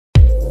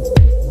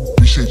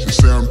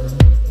the sound.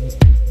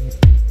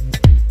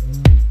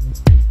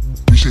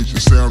 Appreciate the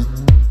sound.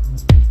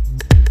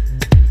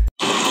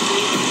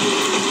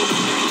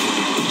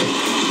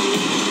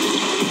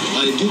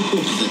 I do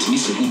hope that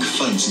Mr. Hook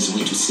finds his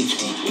way to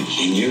safety.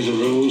 He knew the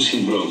rules,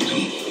 he broke them.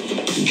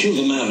 He killed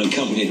the man who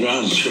accompanied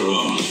rounds for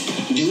all.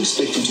 Do you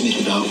expect him to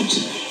make it out?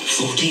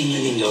 $14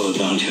 million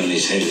bounty on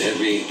his head.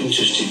 Every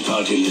interested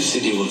party in the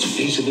city wants a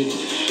piece of it.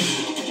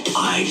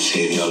 I'd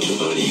say the odds are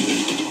about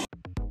even.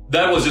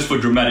 That was just for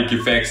dramatic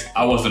effects.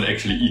 I wasn't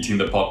actually eating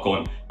the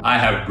popcorn. I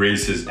have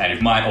braces, and if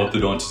my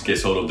orthodontist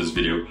gets hold of this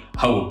video,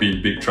 I will be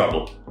in big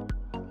trouble.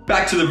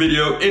 Back to the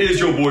video. It is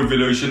your boy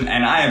Velotion,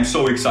 and I am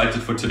so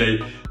excited for today.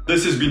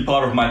 This has been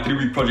part of my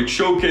 3-week project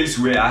showcase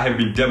where I have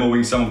been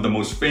demoing some of the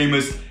most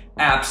famous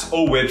apps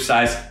or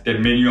websites that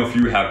many of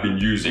you have been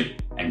using.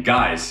 And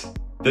guys,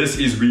 this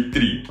is week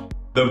 3,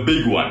 the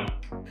big one.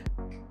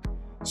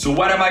 So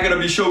what am I going to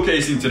be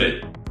showcasing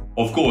today?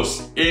 Of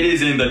course, it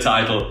is in the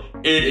title.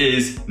 It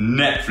is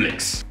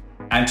Netflix.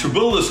 And to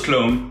build this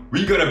clone,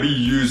 we're going to be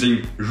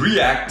using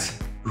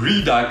React,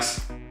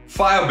 Redux,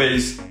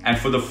 Firebase, and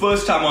for the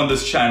first time on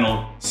this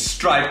channel,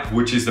 Stripe,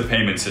 which is the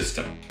payment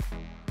system.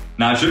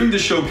 Now, during the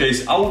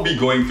showcase, I will be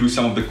going through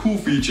some of the cool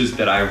features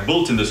that I have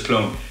built in this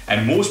clone,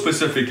 and more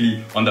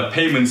specifically on the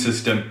payment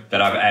system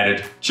that I've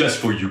added just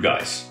for you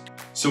guys.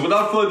 So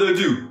without further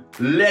ado,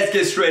 let's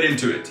get straight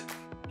into it.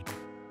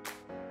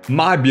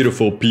 My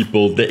beautiful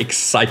people, the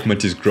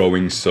excitement is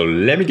growing, so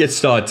let me get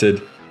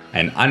started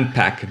and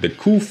unpack the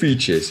cool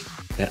features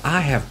that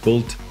I have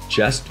built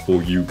just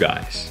for you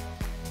guys.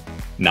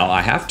 Now,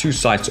 I have 2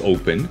 sites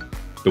open.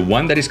 The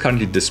one that is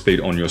currently displayed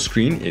on your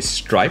screen is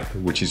Stripe,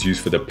 which is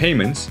used for the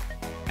payments.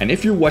 And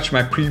if you watch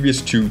my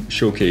previous 2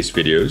 showcase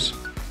videos,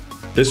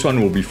 this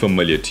one will be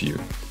familiar to you.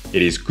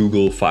 It is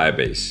Google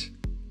Firebase.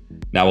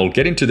 Now, I'll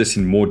get into this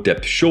in more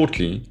depth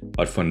shortly,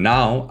 but for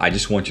now, I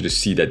just want you to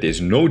see that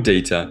there's no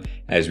data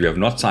as we have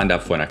not signed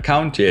up for an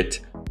account yet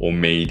or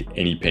made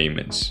any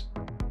payments.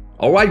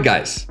 All right,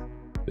 guys,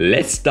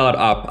 let's start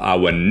up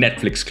our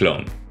Netflix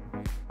clone.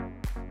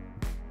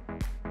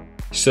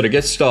 So to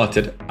get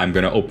started, I'm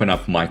going to open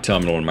up my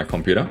terminal on my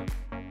computer,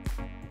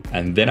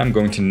 and then I'm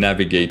going to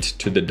navigate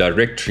to the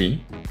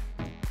directory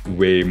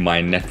where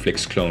my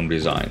Netflix clone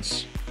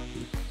resides.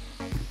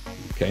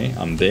 Okay,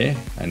 I'm there,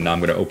 and now I'm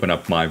going to open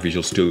up my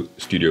Visual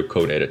Studio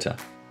Code editor.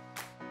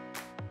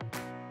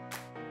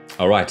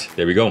 All right,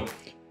 there we go.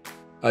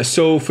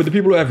 So for the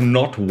people who have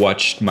not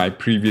watched my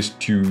previous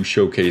 2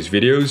 showcase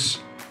videos,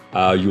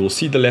 you will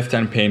see the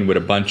left-hand pane with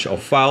a bunch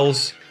of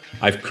files.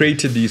 I've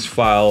created these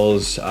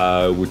files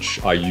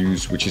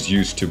which is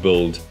used to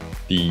build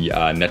the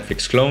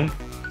Netflix clone.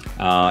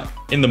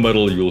 In the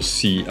middle, you'll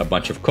see a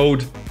bunch of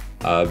code.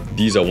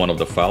 These are one of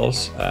the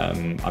files.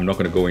 I'm not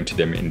going to go into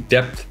them in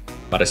depth,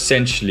 but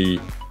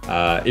essentially,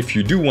 if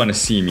you do want to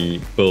see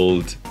me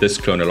build this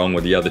clone along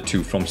with the other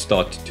 2 from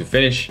start to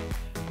finish,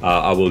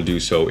 I will do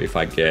so if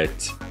I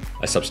get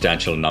a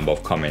substantial number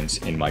of comments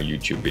in my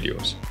YouTube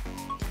videos.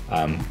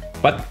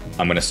 But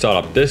I'm going to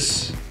start up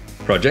this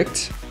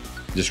project.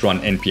 Just run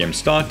npm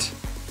start.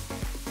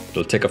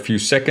 It'll take a few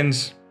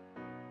seconds.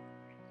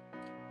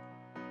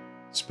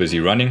 It's busy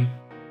running.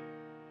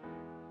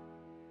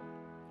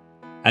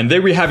 And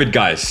there we have it,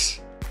 guys.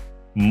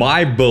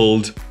 My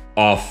build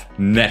of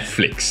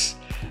Netflix.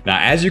 Now,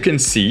 as you can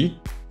see,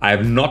 I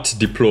have not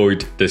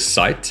deployed this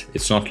site.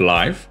 It's not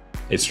live.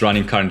 It's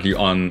running currently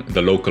on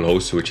the local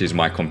host, which is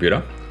my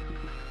computer.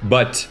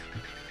 But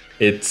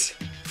it's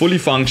fully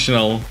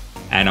functional,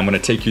 and I'm going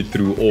to take you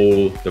through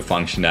all the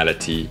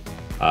functionality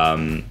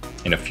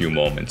in a few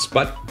moments.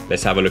 But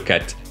let's have a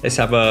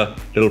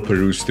little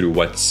peruse through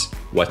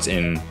what's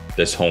in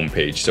this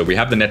homepage. So we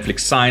have the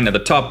Netflix sign at the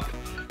top.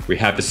 We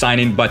have the sign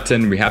in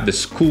button. We have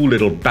this cool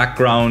little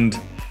background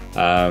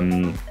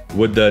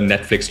with the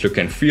Netflix look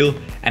and feel.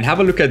 And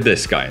have a look at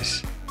this,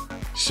 guys.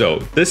 So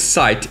this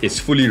site is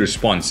fully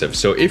responsive.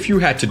 So if you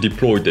had to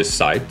deploy this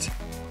site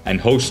and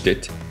host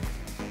it,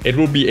 it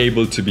will be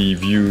able to be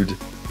viewed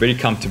very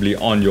comfortably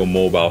on your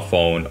mobile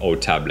phone or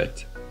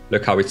tablet.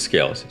 Look how it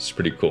scales. It's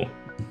pretty cool.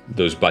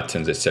 Those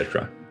buttons,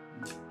 etc.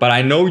 But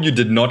I know you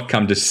did not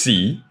come to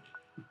see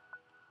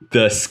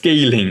the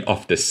scaling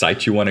of this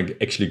site. You want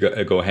to actually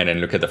go ahead and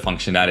look at the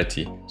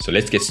functionality. So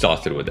let's get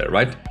started with it,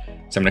 right?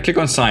 So I'm going to click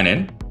on sign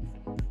in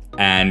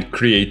and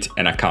create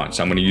an account.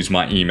 So I'm going to use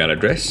my email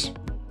address.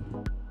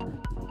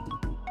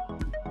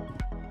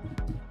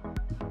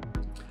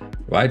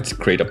 Right,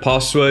 create a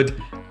password.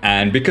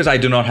 And because I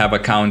do not have an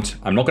account,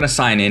 I'm not going to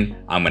sign in,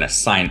 I'm going to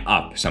sign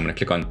up. So I'm going to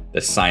click on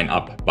the sign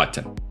up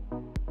button.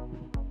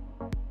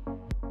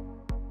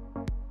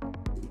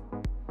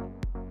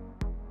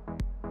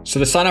 So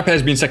the sign up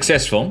has been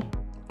successful.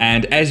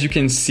 And as you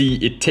can see,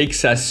 it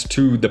takes us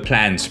to the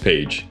plans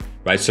page,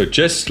 right? So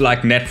just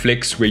like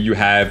Netflix, where you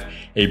have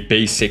a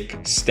basic,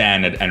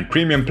 standard, and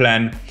premium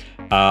plan,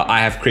 I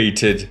have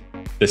created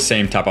the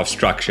same type of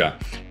structure.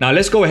 Now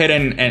let's go ahead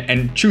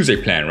and choose a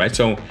plan, right?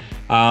 So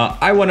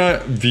I want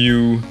to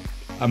view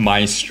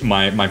my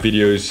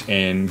videos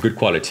in good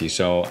quality.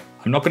 So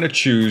I'm not going to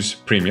choose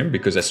premium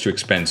because that's too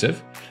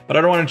expensive, but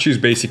I don't want to choose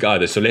basic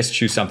either. So let's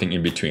choose something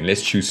in between.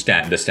 Let's choose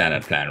the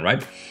standard plan,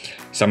 right?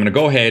 So I'm going to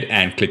go ahead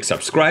and click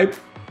subscribe.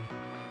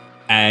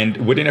 And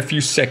within a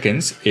few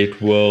seconds,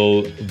 it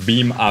will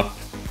beam up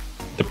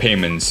the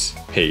payments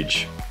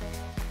page.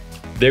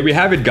 There we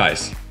have it,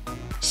 guys.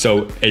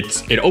 So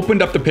it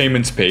opened up the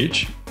payments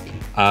page.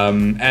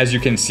 As you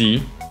can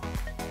see,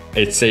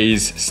 it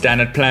says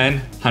standard plan,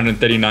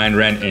 139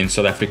 Rand in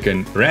South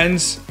African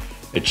rands.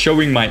 It's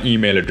showing my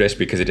email address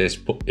because it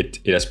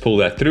has pulled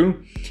that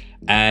through.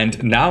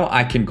 And now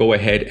I can go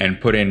ahead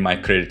and put in my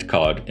credit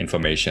card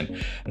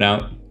information.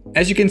 Now,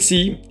 as you can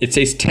see, it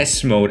says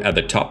test mode at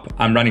the top.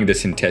 I'm running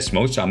this in test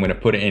mode, so I'm going to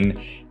put in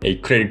a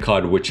credit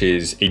card, which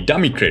is a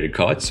dummy credit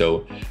card.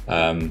 So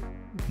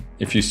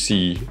if you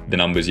see the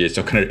numbers here, it's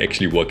not going to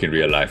actually work in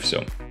real life.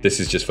 So this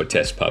is just for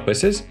test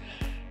purposes.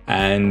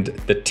 And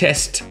the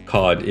test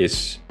card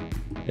is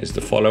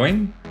the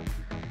following.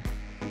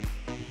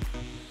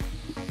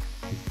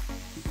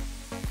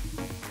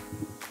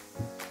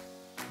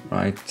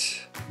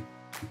 Right.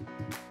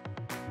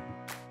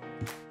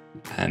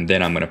 And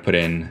then I'm going to put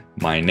in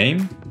my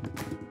name.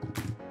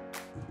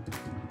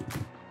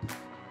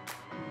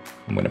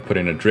 I'm going to put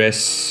in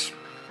address.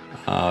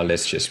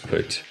 Let's just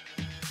put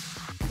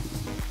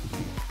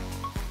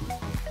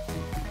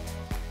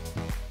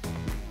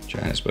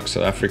Johannesburg,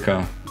 South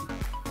Africa.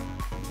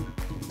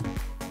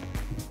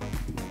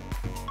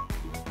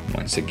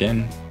 Once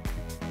again.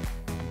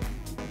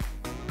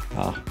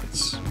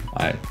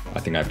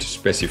 I think I have to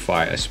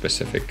specify a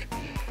specific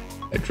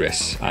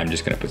address. I'm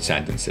just going to put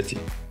Sandton City.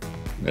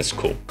 That's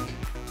cool.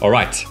 All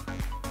right.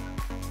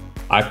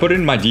 I put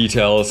in my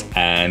details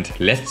and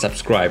let's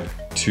subscribe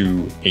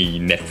to a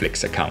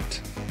Netflix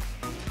account.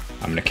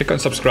 I'm going to click on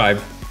subscribe.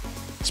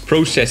 It's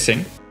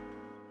processing.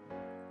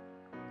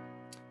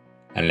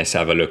 And let's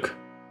have a look.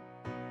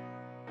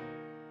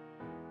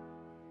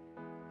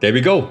 There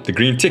we go. The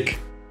green tick.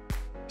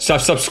 So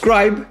I've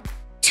subscribed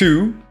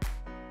to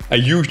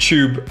a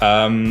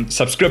YouTube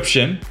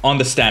subscription on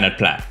the standard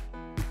plan.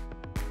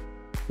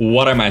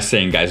 What am I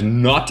saying, guys?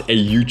 Not a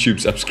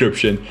YouTube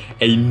subscription,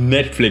 a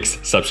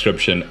Netflix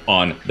subscription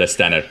on the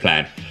standard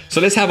plan.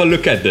 So let's have a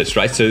look at this,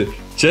 right? So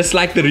just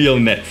like the real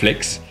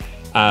Netflix,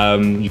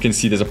 you can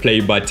see there's a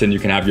play button. You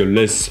can have your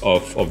lists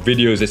of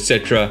videos,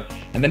 etc.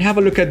 And then have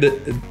a look at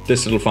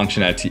this little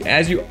functionality.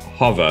 As you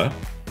hover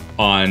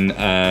on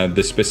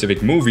the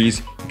specific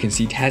movies, you can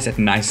see it has that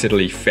nice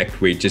little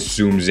effect where it just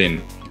zooms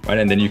in, right?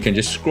 And then you can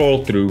just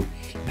scroll through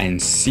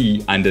and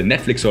see under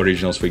Netflix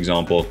originals, for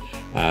example,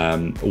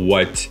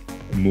 what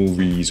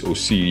movies or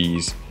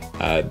series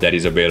that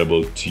is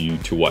available to you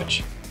to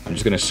watch. I'm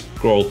just going to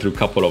scroll through a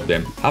couple of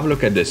them. Have a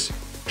look at this,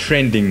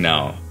 trending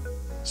now.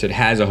 So it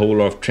has a whole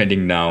lot of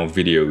trending now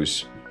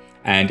videos.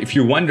 And if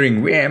you're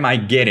wondering where am I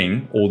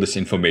getting all this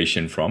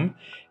information from,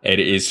 it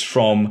is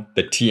from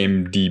the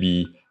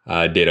TMDB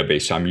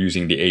database. So I'm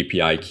using the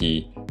API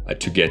key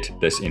to get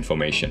this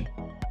information.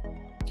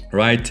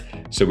 Right?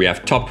 So we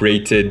have top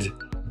rated.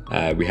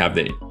 We have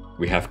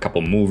a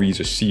couple movies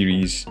or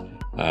series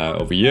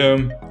over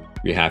here.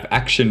 We have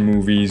action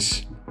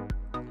movies,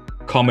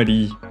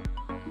 comedy,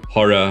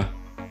 horror,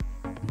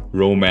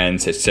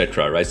 romance,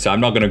 etc. Right? So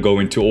I'm not going to go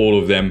into all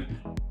of them,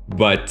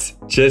 but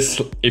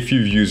just if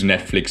you've used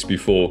Netflix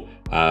before,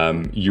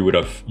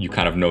 you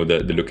kind of know the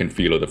look and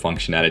feel of the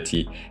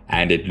functionality,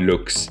 and it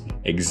looks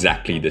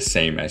exactly the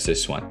same as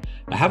this one.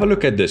 Now have a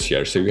look at this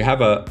here. So we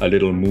have a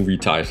little movie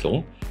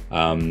title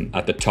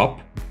at the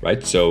top,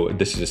 right? So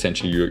this is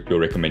essentially your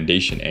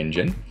recommendation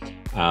engine.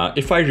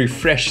 If I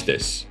refresh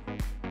this,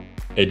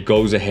 it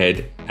goes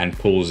ahead and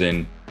pulls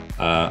in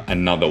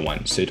another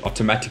one. So it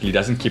automatically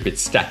doesn't keep it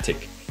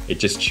static. It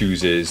just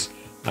chooses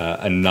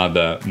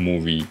another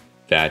movie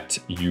that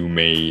you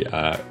may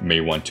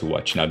want to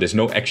watch. Now, there's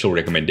no actual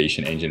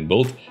recommendation engine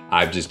built.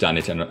 I've just done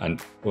it and done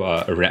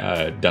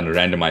a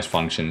randomized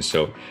function,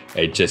 so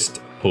it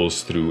just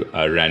pulls through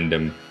a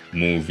random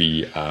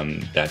movie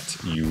that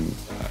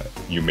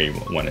you may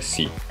want to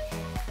see.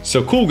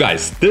 So cool,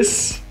 guys.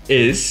 This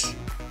is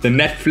the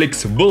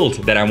Netflix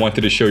build that I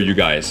wanted to show you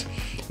guys.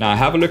 Now,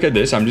 have a look at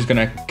this. I'm just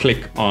gonna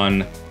click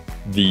on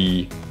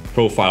the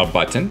profile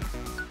button,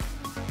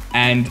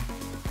 and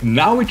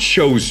now it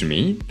shows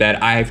me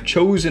that I have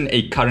chosen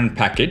a current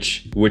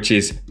package, which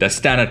is the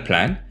standard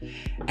plan.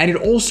 And it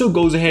also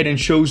goes ahead and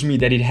shows me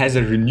that it has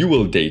a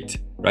renewal date,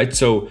 right?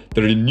 So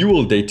the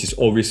renewal date is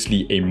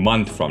obviously a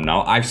month from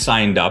now. I've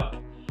signed up,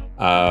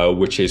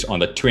 which is on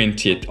the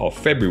 20th of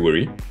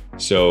February.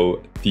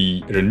 So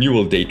the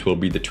renewal date will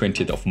be the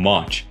 20th of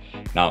March.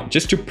 Now,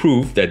 just to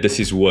prove that this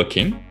is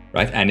working,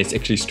 right? And it's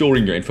actually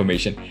storing your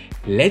information.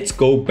 Let's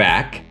go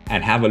back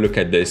and have a look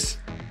at this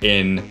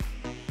in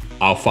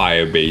our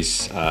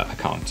Firebase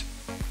account.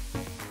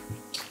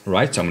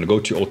 Right, so I'm gonna go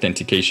to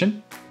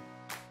authentication,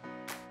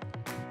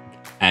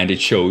 and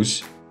it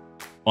shows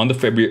on the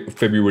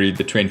February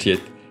the 20th,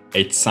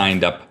 it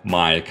signed up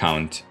my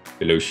account,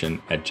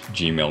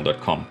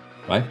 velotion@gmail.com,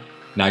 right?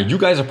 Now you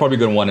guys are probably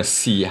gonna wanna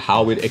see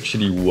how it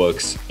actually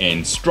works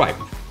in Stripe,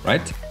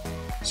 right?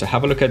 So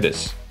have a look at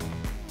this.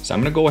 So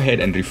I'm gonna go ahead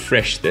and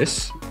refresh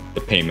this,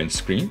 the payment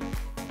screen.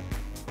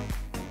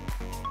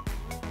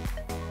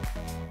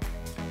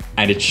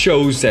 And it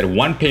shows that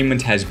one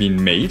payment has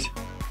been made,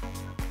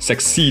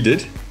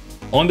 succeeded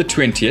on the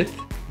 20th.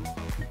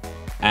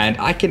 And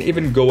I can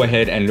even go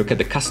ahead and look at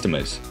the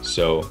customers.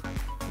 So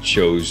it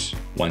shows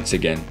once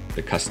again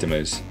the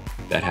customers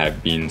that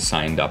have been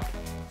signed up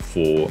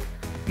for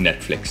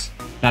Netflix.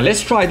 Now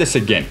let's try this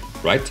again,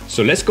 right?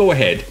 So let's go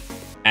ahead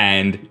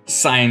and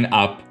sign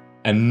up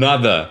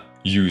another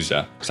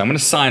user. So I'm gonna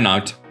sign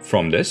out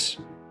from this.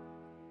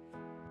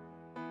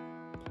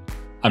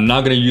 I'm now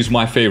gonna use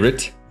my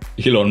favorite,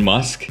 Elon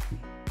Musk.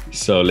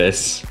 So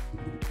let's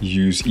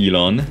use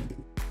Elon.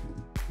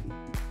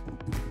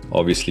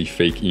 Obviously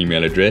fake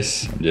email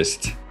address. I'm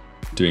just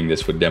doing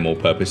this for demo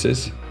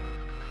purposes.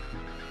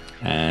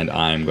 And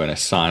I'm gonna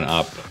sign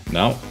up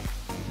now.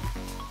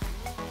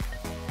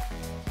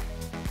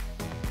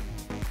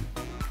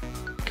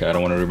 Okay, I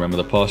don't wanna remember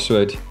the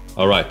password.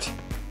 All right,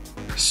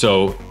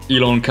 so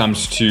Elon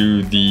comes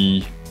to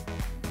the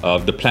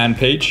plan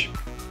page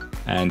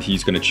and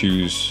he's gonna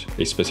choose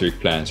a specific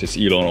plan. So it's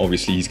Elon,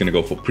 obviously he's gonna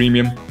go for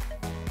premium.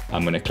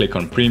 I'm gonna click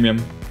on premium.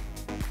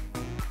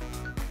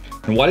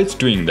 And while it's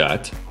doing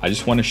that, I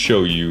just want to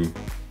show you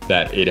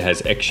that it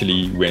has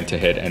actually went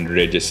ahead and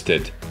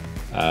registered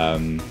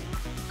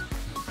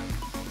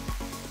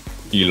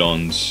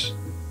Elon's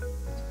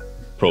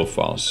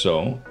profile.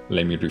 So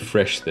let me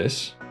refresh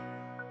this.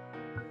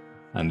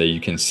 And there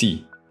you can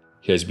see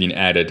he has been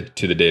added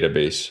to the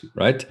database,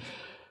 right?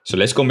 So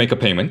let's go make a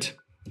payment.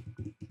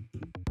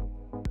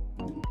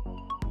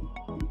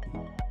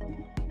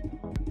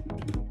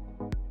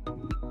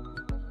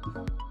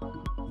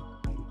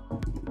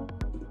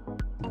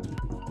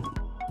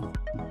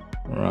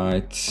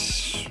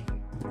 Right,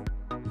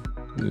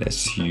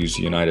 let's use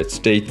United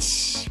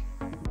States,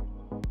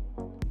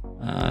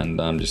 and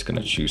I'm just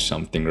gonna choose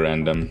something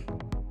random.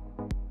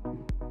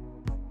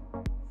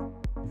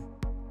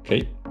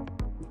 Okay.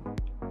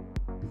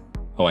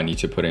 Oh, I need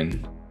to put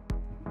in.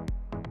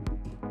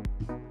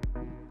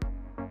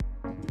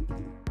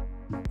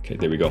 Okay,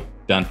 there we go,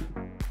 done.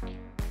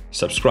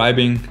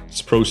 Subscribing,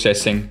 it's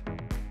processing.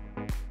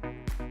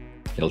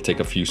 It'll take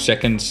a few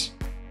seconds.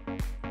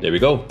 There we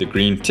go, the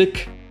green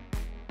tick.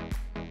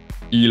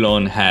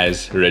 Elon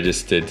has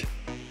registered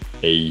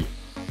an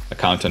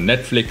account on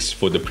Netflix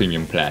for the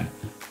premium plan.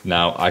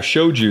 Now, I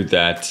showed you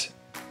that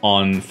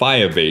on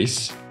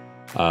Firebase,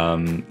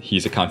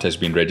 his account has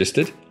been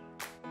registered.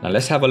 Now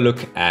let's have a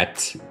look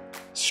at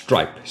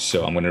Stripe.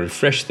 So I'm going to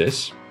refresh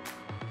this.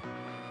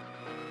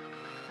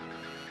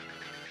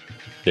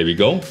 There we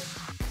go.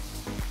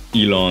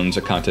 Elon's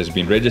account has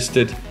been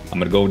registered. I'm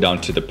going to go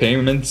down to the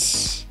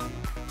payments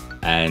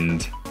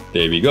and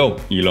there we go.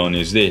 Elon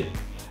is there.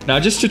 Now,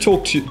 just to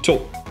talk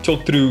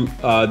through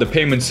the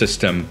payment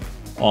system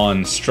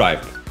on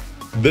Stripe,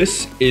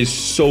 this is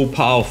so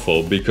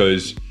powerful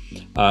because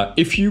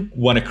if you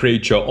want to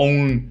create your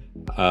own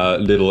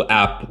little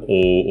app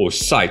or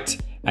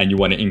site and you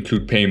want to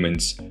include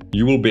payments,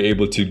 you will be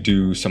able to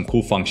do some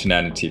cool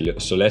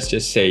functionality. So let's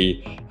just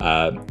say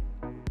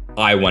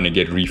I want to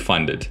get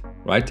refunded,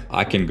 right?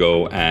 I can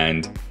go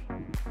and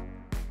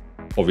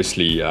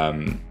obviously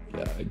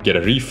get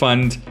a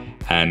refund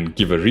and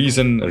give a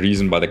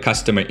reason by the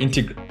customer,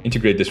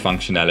 integrate this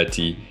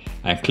functionality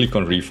and click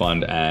on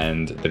refund,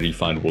 and the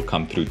refund will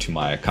come through to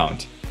my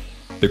account.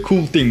 The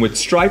cool thing with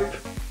Stripe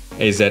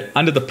is that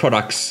under the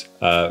products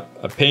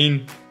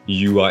pane,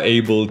 you are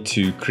able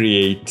to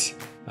create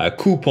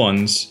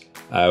coupons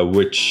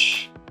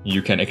which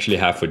you can actually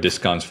have for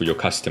discounts for your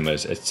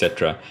customers,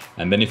 etc.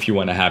 And then if you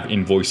want to have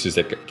invoices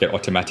that get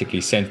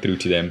automatically sent through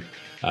to them,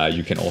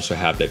 you can also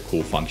have that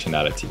cool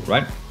functionality,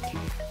 right?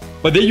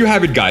 But there you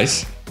have it,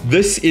 guys.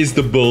 This is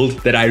the build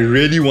that I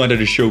really wanted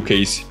to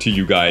showcase to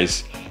you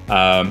guys.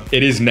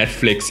 It is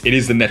Netflix. It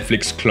is the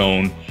Netflix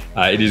clone.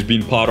 It has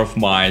been part of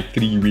my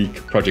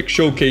 3-week project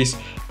showcase.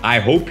 I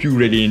hope you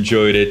really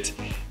enjoyed it.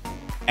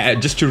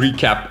 Just to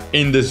recap,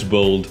 in this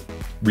build,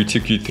 we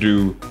took you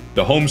through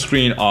the home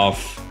screen of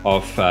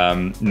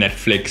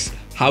Netflix,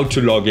 how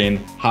to log in,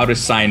 how to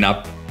sign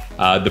up,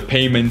 the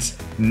payments,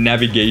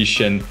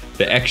 navigation,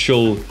 the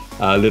actual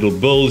little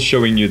build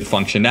showing you the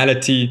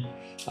functionality,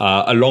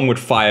 along with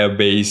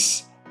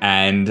Firebase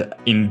and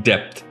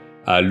in-depth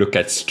look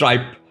at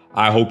Stripe.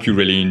 I hope you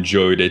really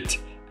enjoyed it,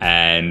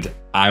 and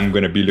I'm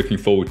going to be looking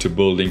forward to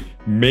building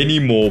many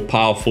more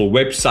powerful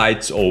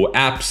websites or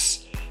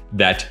apps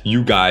that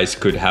you guys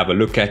could have a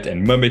look at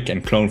and mimic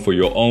and clone for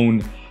your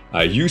own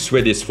use,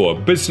 whether it's for a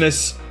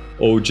business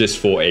or just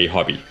for a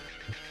hobby.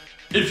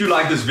 If you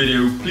like this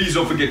video, please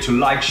don't forget to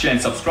like, share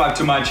and subscribe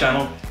to my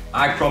channel.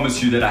 I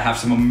promise you that I have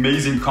some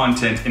amazing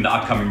content in the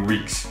upcoming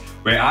weeks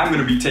where I'm going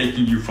to be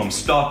taking you from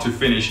start to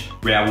finish,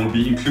 where I will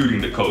be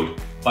including the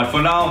code. But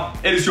for now,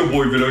 it is your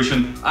boy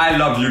Viloshan. I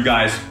love you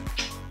guys.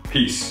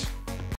 Peace.